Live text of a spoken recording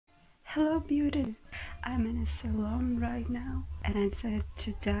Hello, beauty. I'm in a salon right now and I decided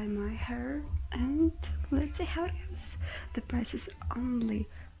to dye my hair and let's see how it goes. The price is only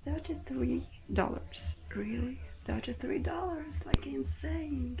 $33. Really? $33? Like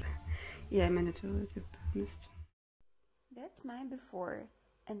insane. Yeah, I'm in a toilet, to be honest. That's my before.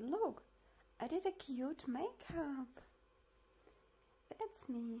 And look, I did a cute makeup. That's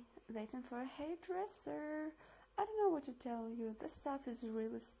me, waiting for a hairdresser. I don't know what to tell you. This stuff is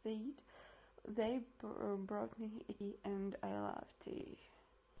really sweet. They brought me tea and I love tea.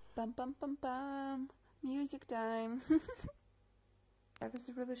 Pam pam pam pam. Music time. I was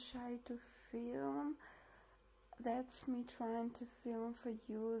really shy to film. That's me trying to film for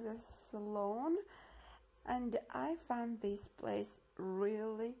you the salon. And I found this place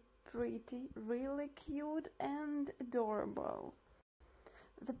really pretty, really cute and adorable.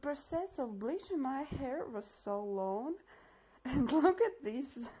 The process of bleaching my hair was so long, and look at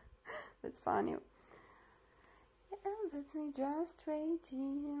this. That's funny. And that's me just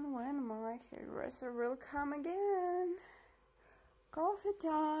waiting when my hairdresser will come again. Coffee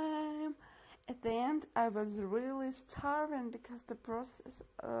time. At the end, I was really starving because the process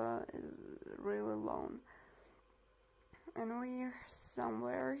is really long. And we're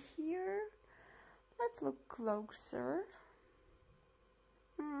somewhere here. Let's look closer.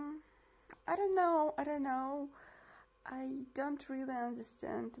 I don't know. I don't really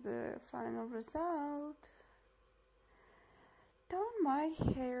understand the final result. Down my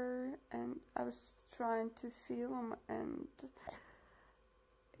hair, and I was trying to film and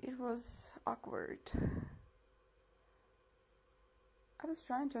it was awkward. I was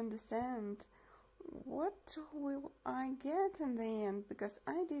trying to understand what will I get in the end because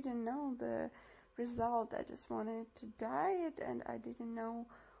I didn't know the result. I just wanted to dye it and I didn't know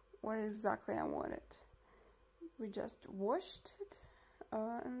what exactly I wanted. We just washed it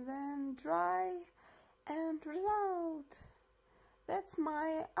and then dry and result. That's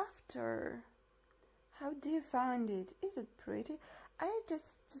my after. How do you find it? Is it pretty? I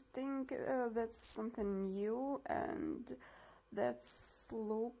just think that's something new and that's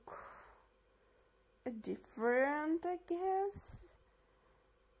look different, I guess.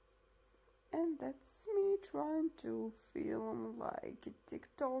 And that's me trying to film like a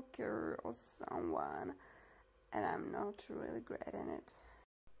TikToker or someone, and I'm not really great in it.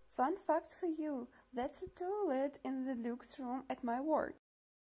 Fun fact for you, that's a toilet in the luxe room at my work.